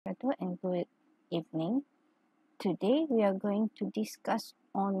wabarakatuh and good evening. Today we are going to discuss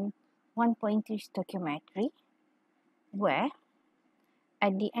on 1.3 stoichiometry, where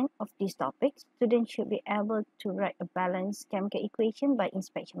at the end of this topic, students should be able to write a balanced chemical equation by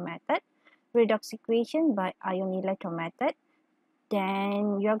inspection method, redox equation by ion-electron method.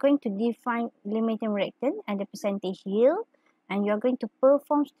 Then you are going to define limiting reactant and the percentage yield, and you are going to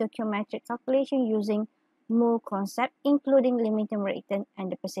perform stoichiometric calculation using mole concept, including limiting reactant and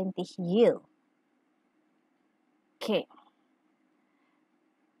the percentage yield. Okay.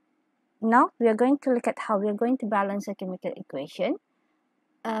 Now we are going to look at how we are going to balance a chemical equation.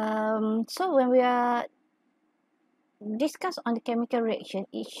 So when we are discuss on the chemical reaction,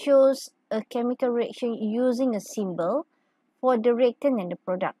 it shows a chemical reaction using a symbol for the reactant and the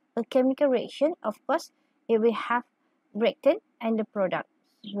product. A chemical reaction, of course, it will have reactant and the product,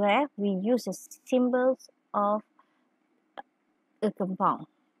 where we use the symbols of a compound.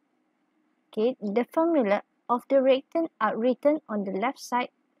 Okay, the formula of the reactant are written on the left side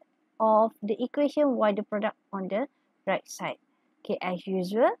of the equation, while the product on the right side. Okay, as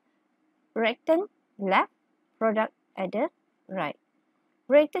usual, reactant left, product at the right.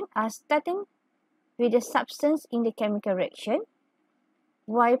 Reactant are starting with the substance in the chemical reaction,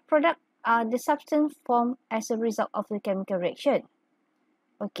 while product are the substance formed as a result of the chemical reaction.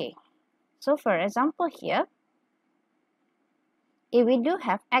 Okay, so for example here, if we do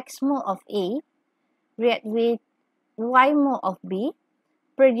have X mole of A react with Y mole of B,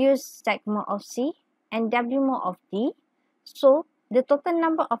 produce Z mole of C and W mole of D, so the total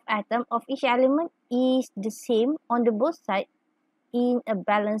number of atoms of each element is the same on the both sides in a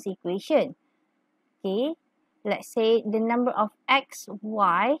balanced equation. Okay, let's say the number of X,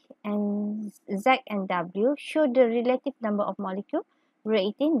 Y and Z and W show the relative number of molecules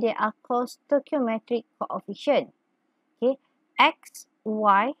reacting. They are called stoichiometric coefficient. Okay, X,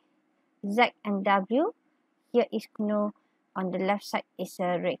 Y, Z and W, here is no, on the left side is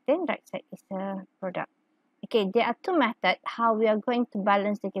a reactant, right side is a product. Okay, there are two methods how we are going to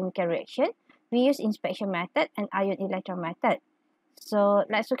balance the chemical reaction. We use inspection method and ion-electron method. So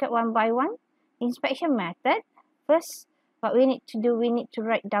let's look at one by one. Inspection method, first what we need to do, we need to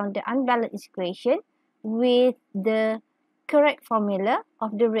write down the unbalanced equation with the correct formula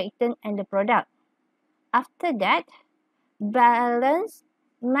of the reactant and the product. After that, balance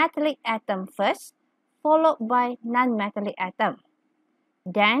metallic atom first, followed by non-metallic atom.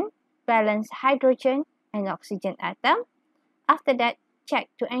 Then balance hydrogen and oxygen atom. After that, check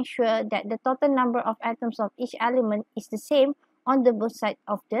to ensure that the total number of atoms of each element is the same on the both sides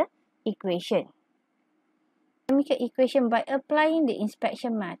of the equation. Chemical equation by applying the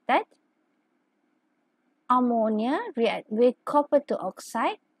inspection method. Ammonia react with copper to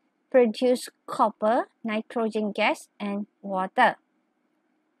oxide, produce copper, nitrogen gas and water.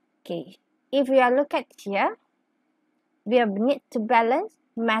 Okay, if we are look at here, we need to balance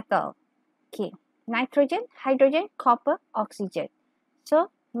metal. Okay, nitrogen, hydrogen, copper, oxygen.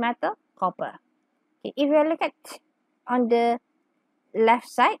 So metal, copper. Okay, if we look at on the left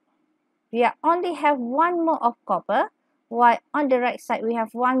side, we only have 1 mole of copper, while on the right side we have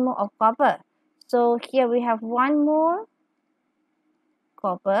 1 mole of copper. So here we have 1 mole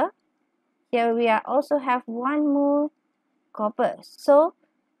copper. Here we also have 1 mole copper. So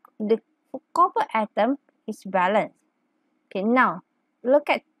the copper atom is balanced. Okay, now look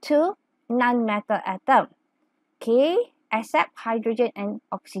at two non-metal atom. Okay, except hydrogen and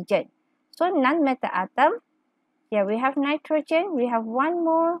oxygen. So non-metal atom, here we have nitrogen. We have 1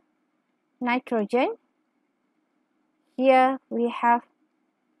 mole nitrogen. Here we have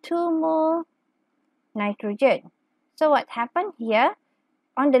 2 mole nitrogen. So what happened here?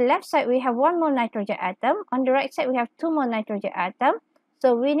 On the left side we have 1 mole nitrogen atom. On the right side we have 2 mole nitrogen atom.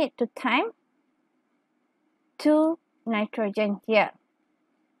 So we need to time 2 nitrogen here.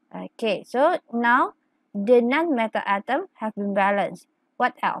 Okay, so now the non-metal atom have been balanced.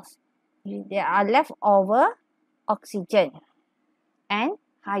 What else? There are left over oxygen and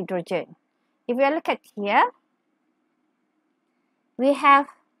hydrogen. If we look at here, we have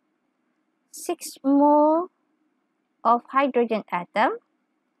 6 mole of hydrogen atom,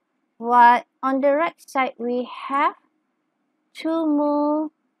 while on the right side we have 2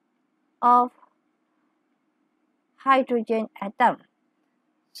 mole of hydrogen atom.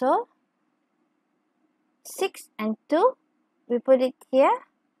 So 6 and 2, we put it here,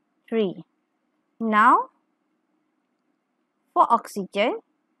 3. Now for oxygen,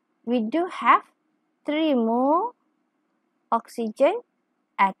 we do have 3 mole oxygen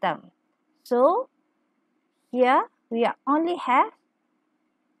atom. So here we only have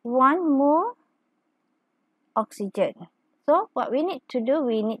 1 mole oxygen. So what we need to do,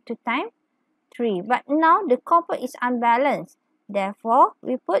 we need to times 3. But now the copper is unbalanced. Therefore,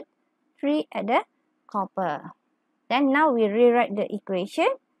 we put 3 at the copper. Then now we rewrite the equation.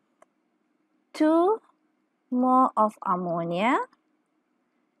 2 mole of ammonia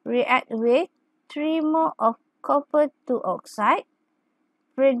react with 3 mole of copper 2 oxide,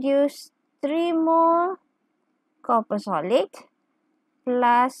 produce 3 mole copper solid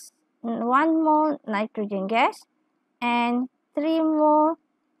plus 1 mole nitrogen gas and 3 mole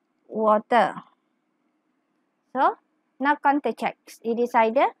water. So now counter checks. It is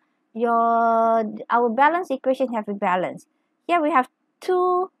either our balance equation have a balance. Here we have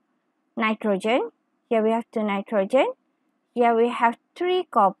 2 nitrogen. Here we have 2 nitrogen. Here we have 3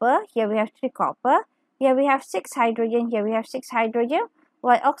 copper. Here we have 3 copper. Here we have 6 hydrogen. Here we have 6 hydrogen.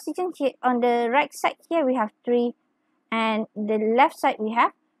 While oxygen here on the right side, here we have 3. And the left side we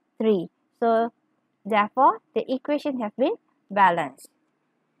have 3. So therefore, the equation have been balanced.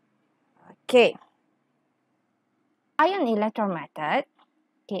 Okay. Ion-electron method.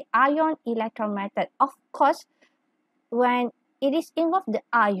 Okay, ion-electron method. Of course, when it is involved the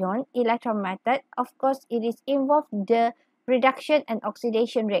ion-electron method, of course, it is involved the reduction and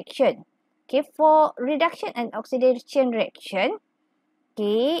oxidation reaction. Okay, for reduction and oxidation reaction,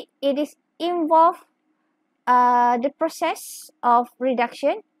 okay, it is involved the process of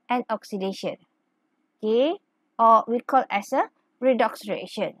reduction and oxidation. Okay, or we call as a redox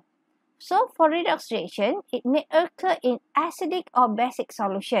reaction. So for redox reaction, it may occur in acidic or basic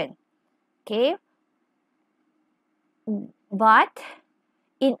solution. Okay, but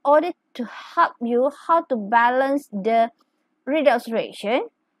in order to help you how to balance the redox reaction,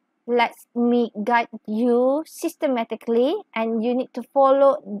 let me guide you systematically, and you need to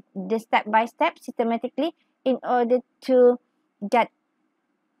follow the step by step systematically in order to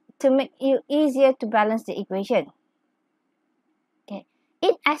make you easier to balance the equation. Okay,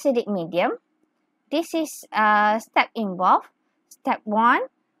 in acidic medium, this is step involved. Step 1,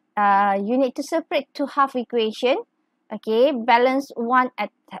 you need to separate two half equation. Okay, balance one at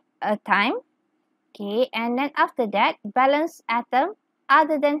a time. Okay, and then after that, balance atom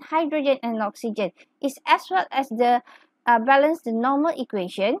other than hydrogen and oxygen is as well as the balance the normal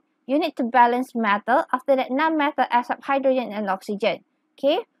equation. You need to balance metal. After that, non-metal accept hydrogen and oxygen.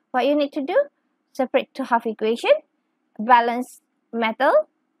 Okay, what you need to do, separate two half equation, balance metal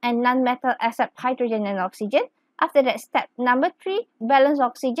and non-metal accept hydrogen and oxygen. After that, step number 3, balance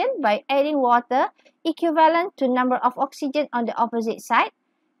oxygen by adding water equivalent to number of oxygen on the opposite side.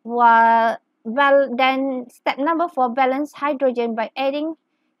 While then step number 4, balance hydrogen by adding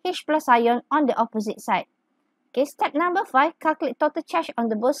H plus ion on the opposite side. Okay, step number 5, calculate total charge on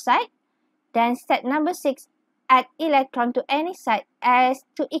the both sides. Then step number 6, add electron to any side as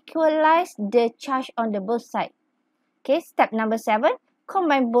to equalize the charge on the both sides. Okay, step number 7,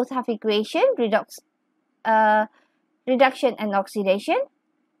 combine both half equation, reduction and oxidation.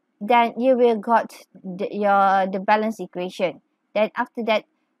 Then you will got the balance equation. Then after that,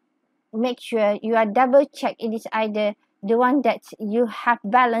 make sure you are double check it is either the one that you have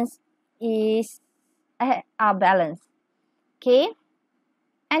balance is are balanced. Okay,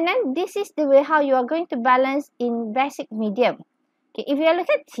 and then this is the way how you are going to balance in basic medium. Okay, if you look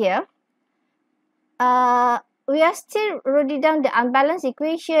at here, we are still writing down the unbalanced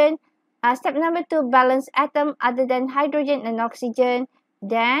equation. Step number 2, balance atom other than hydrogen and oxygen.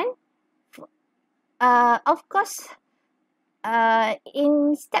 Then of course,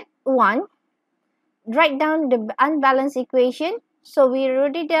 in step 1, write down the unbalanced equation. So we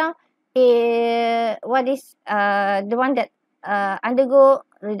wrote it down what is the one that undergo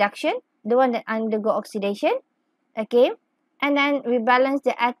reduction, the one that undergo oxidation. Okay, and then we balance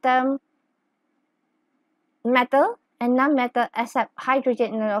the atom, metal and non-metal accept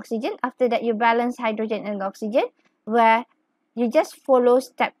hydrogen and oxygen. After that, you balance hydrogen and oxygen, where you just follow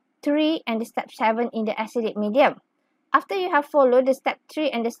step 3 and the step 7 in the acidic medium. After you have followed the step 3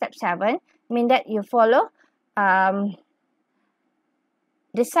 and the step 7, mean that you follow the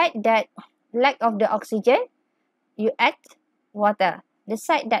side that lack of the oxygen, you add water. The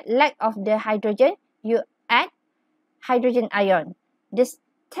side that lack of the hydrogen, you add hydrogen ion. The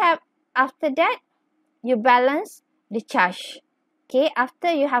step after that, you balance the charge. Okay,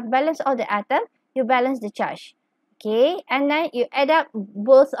 after you have balanced all the atom, you balance the charge. Okay, and then you add up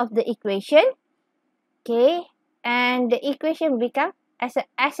both of the equation. Okay, and the equation become as an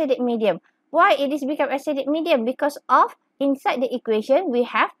acidic medium. Why it is become acidic medium? Because of inside the equation we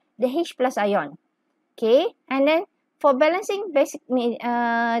have the H plus ion. Okay, and then for balancing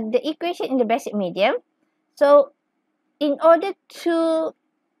the equation in the basic medium, so in order to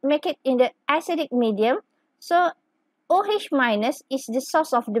make it in the acidic medium, so OH minus is the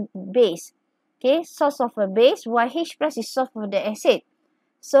source of the base. Okay, source of a base, while H plus is source of the acid.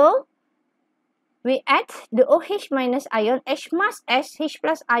 So, we add the OH minus ion H plus H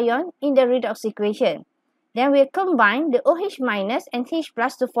plus ion in the redox equation. Then we combine the OH minus and H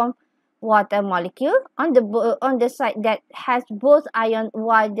plus to form water molecule on the side that has both ion,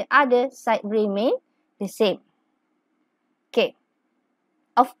 while the other side remain the same. Okay.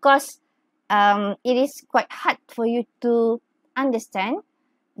 Of course, it is quite hard for you to understand.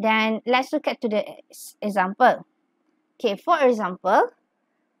 Then let's look at to the example. Okay, for example,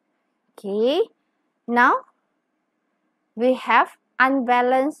 okay, now we have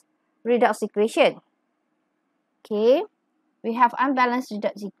unbalanced redox equation. Okay, we have unbalanced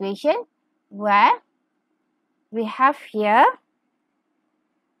redox equation where we have here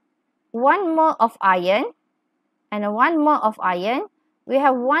 1 mole of iron and 1 mole of iron. We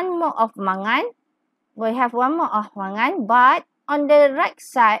have 1 mole of mangan. We have 1 mole of mangan, but on the right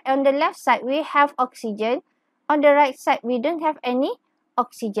side, on the left side, we have oxygen. On the right side, we don't have any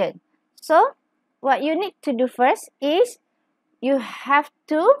oxygen. So, what you need to do first is you have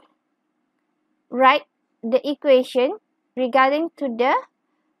to write the equation regarding to the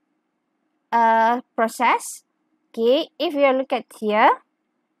process. Okay, if you look at here,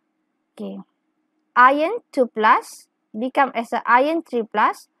 okay, iron 2 plus become as a iron 3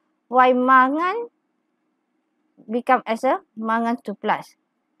 plus, while mangan become as a mangan 2 plus.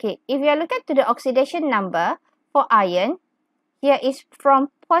 Okay, if you look at to the oxidation number for iron, here is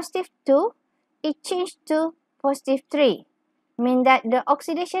from positive 2, it changed to positive 3. Mean that the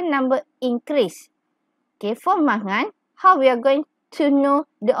oxidation number increase. Okay, for mangan, how we are going to know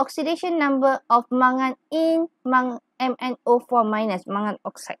the oxidation number of mangan in MnO4 minus, mangan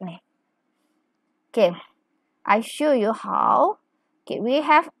oxide ni. Okay, I show you how. Okay, we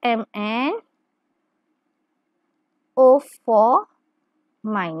have MnO4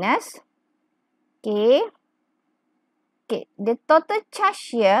 minus. Okay. Okay, the total charge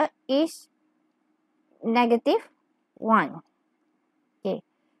here is negative 1. Okay,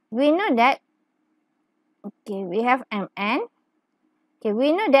 we know that. Okay, we have Mn. Okay,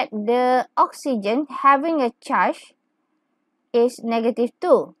 we know that the oxygen having a charge is negative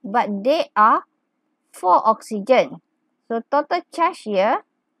 2, but they are 4 oxygen. So, total charge here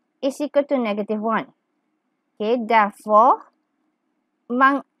is equal to negative 1. Okay, therefore,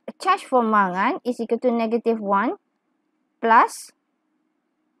 charge for mangan is equal to negative 1 plus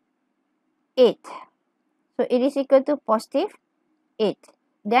 8. So, it is equal to positive 8.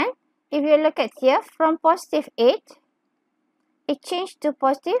 Then, if you look at here, from positive 8, it changed to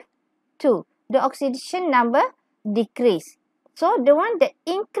positive 2. The oxidation number decrease. So, the one that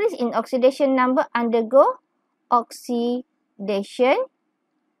increase in oxidation number undergo oxidation,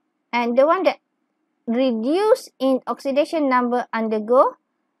 and the one that reduce in oxidation number undergo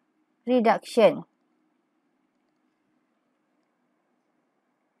reduction.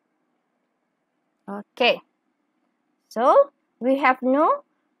 Okay. So, we have know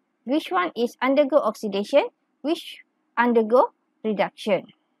which one is undergo oxidation, which undergo reduction.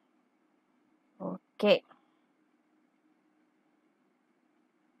 Okay.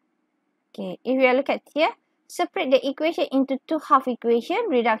 Okay, if you look at here, separate the equation into two half equation,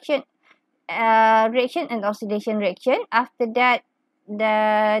 reduction reaction and oxidation reaction. After that,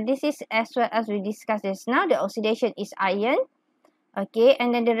 this is as well as we discussed just now. The oxidation is iron. Okay,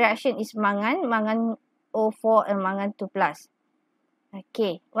 and then the reaction is mangan, mangan O4 and mangan 2 plus.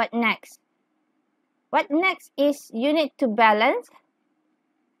 Okay, what next? What next is you need to balance.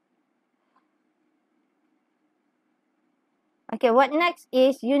 Okay, what next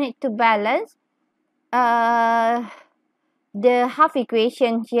is you need to balance the half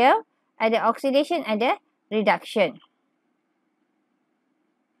equation here, ada oxidation, ada reduction.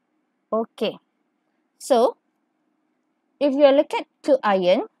 Okay, so if you look at to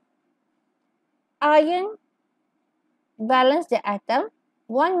iron, iron balance the atom,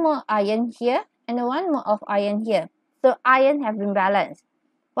 1 more iron here and 1 more of iron here. So iron have been balanced.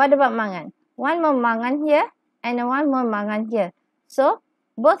 What about mangan? 1 more mangan here and 1 more mangan here. So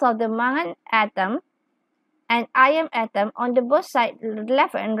both of the mangan atom and iron atom on the both sides,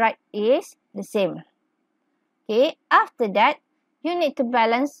 left and right, is the same. Okay, after that, you need to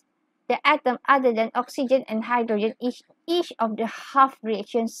balance the atom other than oxygen and hydrogen, each of the half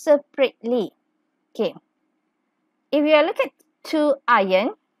reaction separately. Okay, if you look at to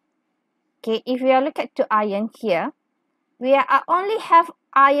iron, okay, if you look at to iron here, we are only have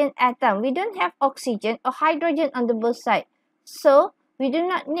iron atom. We don't have oxygen or hydrogen on the both sides. So, we do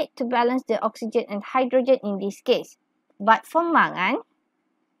not need to balance the oxygen and hydrogen in this case. But for mangan,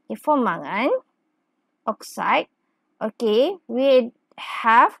 oxide, Okay, we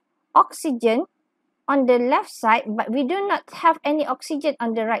have oxygen on the left side, but we do not have any oxygen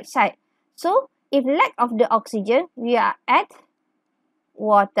on the right side. So, if lack of the oxygen, we are at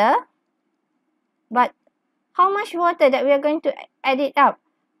water. But how much water that we are going to add it up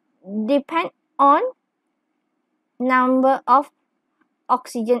depend on number of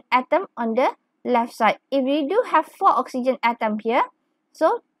oxygen atom on the left side. If we do have 4 oxygen atom here,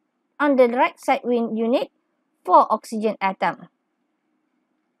 so on the right side you need 4 oxygen atom.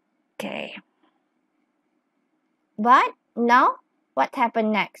 Okay. But now what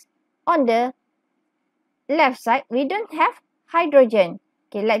happened next? On the left side we don't have hydrogen.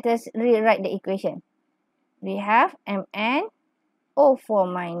 Okay, let us rewrite the equation. We have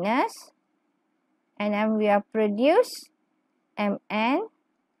MnO4 minus, and then we are produce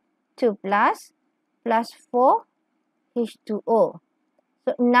Mn2 plus 4 H2O.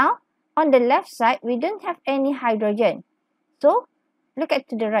 So now on the left side we don't have any hydrogen. So look at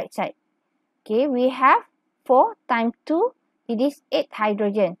to the right side. Okay, we have 4 times 2, it is 8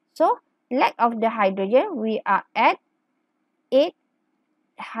 hydrogen. So lack of the hydrogen, we are at 8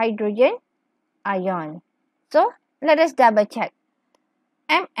 hydrogen ion. So let us double check.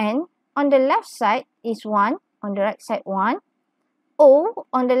 Mn on the left side is 1, on the right side 1. O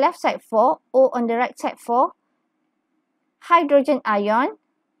on the left side 4, O on the right side 4. Hydrogen ion,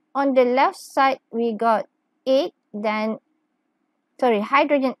 on the left side we got 8, then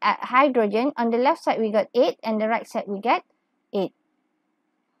hydrogen on the left side we got 8 and the right side we get 8.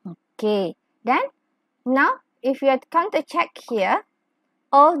 Okay, then now if we are counter check here,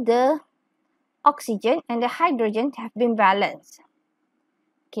 all the oxygen and the hydrogen have been balanced.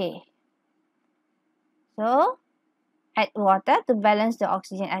 Okay, so add water to balance the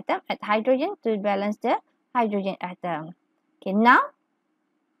oxygen atom, add hydrogen to balance the hydrogen atom. Okay, now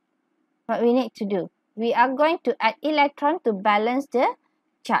what we need to do, we are going to add electron to balance the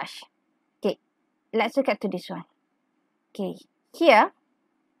charge. Okay, let's look at to this one. Okay, here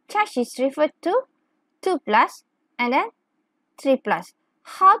charge is referred to 2 plus and then 3 plus.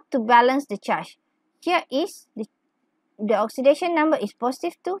 How to balance the charge? Here is the oxidation number is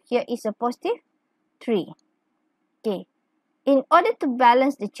positive 2, here is a positive 3. Okay, in order to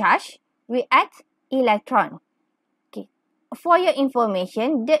balance the charge, we add electron. Okay, for your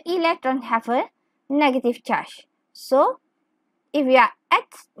information, the electron have a negative charge. So, if we are at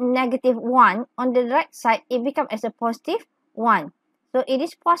negative 1 on the right side, it becomes as a positive 1. So, it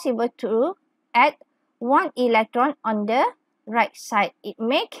is possible to add 1 electron on the right side. It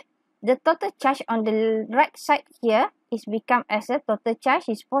make the total charge on the right side here is become as a total charge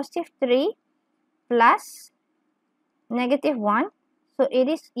is positive 3 plus negative 1. So, it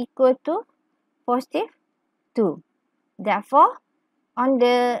is equal to positive 2. Therefore, on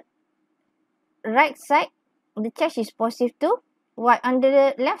the right side, the charge is positive 2, while on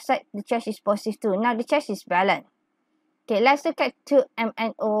the left side, the charge is positive 2. Now, the charge is balanced. Okay, let's look at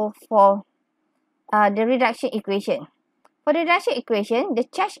 2MnO for the reduction equation. For the reduction equation, the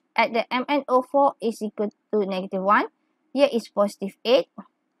charge at the MnO4 is equal to negative 1. Here is positive 8.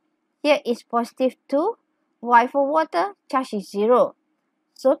 Here is positive 2. While for water, charge is 0.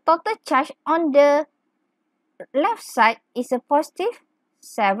 So, total charge on the left side is a positive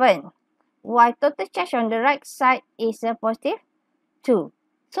 7. While total charge on the right side is a positive 2.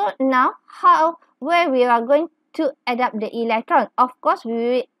 So, now, where we are going to add up the electron? Of course, we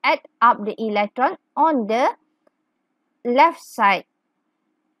will add up the electron on the left side.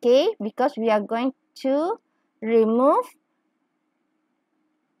 Okay, because we are going to remove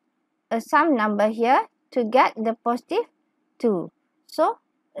some number here to get the positive 2. So,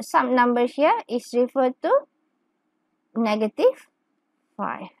 some number here is referred to negative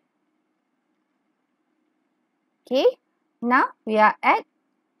 5. Okay, now we are at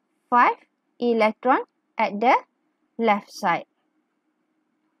 5 electron at the left side.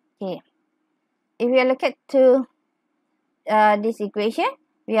 Okay, if we look at to this equation,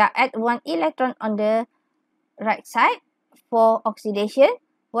 we are at 1 electron on the right side for oxidation,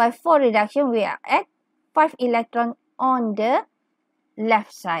 while for reduction we are at 5 electron on the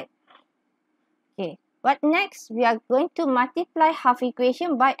left side. Okay, but next we are going to multiply half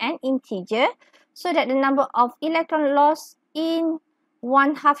equation by an integer so that the number of electron lost in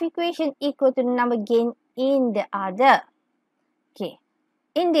one half equation equal to the number gained in the other. Okay,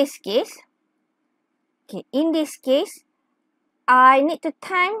 in this case, I need to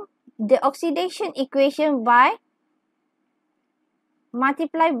time the oxidation equation by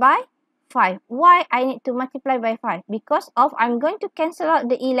multiply by 5. Why I need to multiply by 5? Because of I'm going to cancel out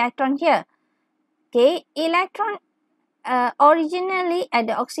the electron here. Okay, electron originally at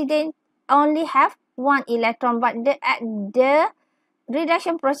the oxidant only have 1 electron, but at the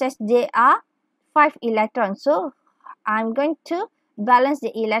reduction process, there are 5 electrons. So, I'm going to balance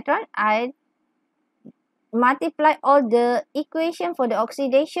the electron. I multiply all the equation for the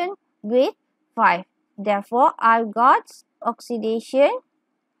oxidation with 5. Therefore, I've got oxidation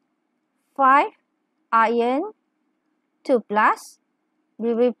 5 iron 2 plus.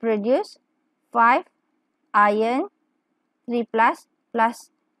 We will produce 5 iron 3 plus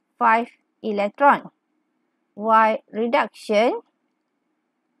 5 electron. While reduction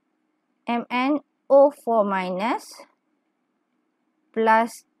MnO4 minus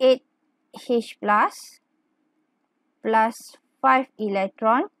plus 8H plus 5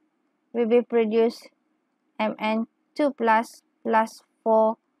 electron will be produced Mn2 plus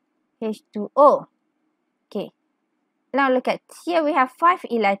 4H2O. Okay. Now look at here, we have 5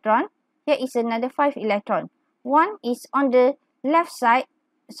 electron. Here is another 5 electron. One is on the left side.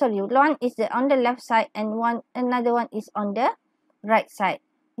 Sorry, one is on the left side and another one is on the right side.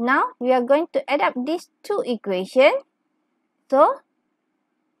 Now we are going to add up these two equations. So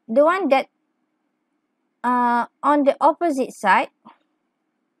the one that on the opposite side,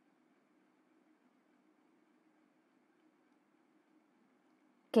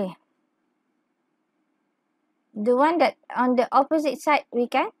 okay, the one that on the opposite side we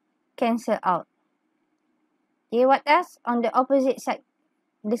can cancel out. Okay, what else on the opposite side?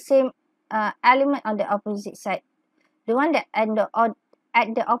 The same element on the opposite side. The one that at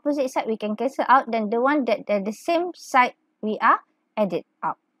the opposite side we can cancel out. Then the one that at the same side we are added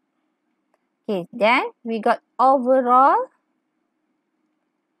up. Okay, then we got overall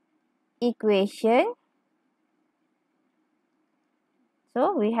equation.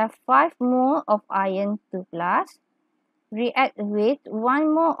 So we have 5 mole of iron 2 plus react with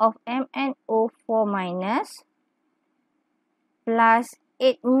 1 mole of MnO4 minus plus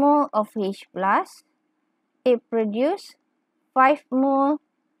 8 mole of H plus. It produce 5 mole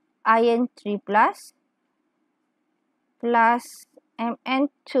iron 3 plus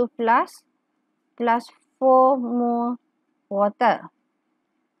Mn2 plus 4 mole water.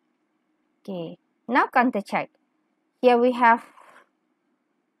 Okay, now counter check. Here we have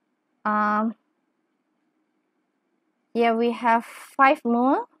 5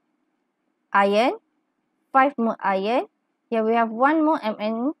 mole iron, 5 mole iron. Here we have 1 mole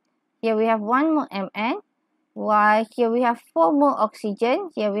Mn. Here we have 1 mole Mn. While here we have 4 mole oxygen.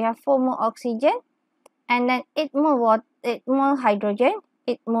 Here we have 4 mole oxygen. And then 8 mole water, 8 mole hydrogen,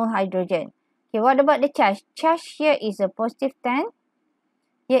 8 mole hydrogen. Okay, what about the charge? Charge here is a positive 10.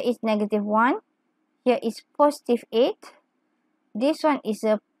 Here is negative 1. Here is positive 8. This one is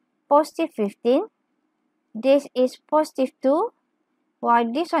a positive 15. This is positive 2.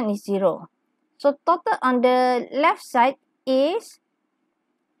 While this one is 0. So total on the left side is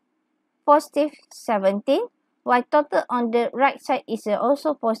positive 17. While total on the right side is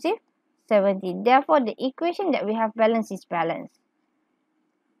also positive 17. Therefore, the equation that we have balanced is balanced.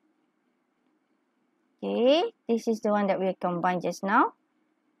 Okay, this is the one that we combined just now.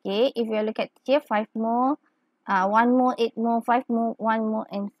 Okay, if you look at here, 5 mole, 1 mole, 8 mole, 5 mole, 1 mole,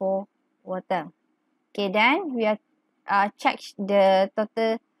 and 4 water. Okay, then we are check the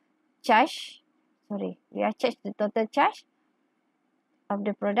total charge. Sorry, we are check the total charge of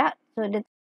the product. So the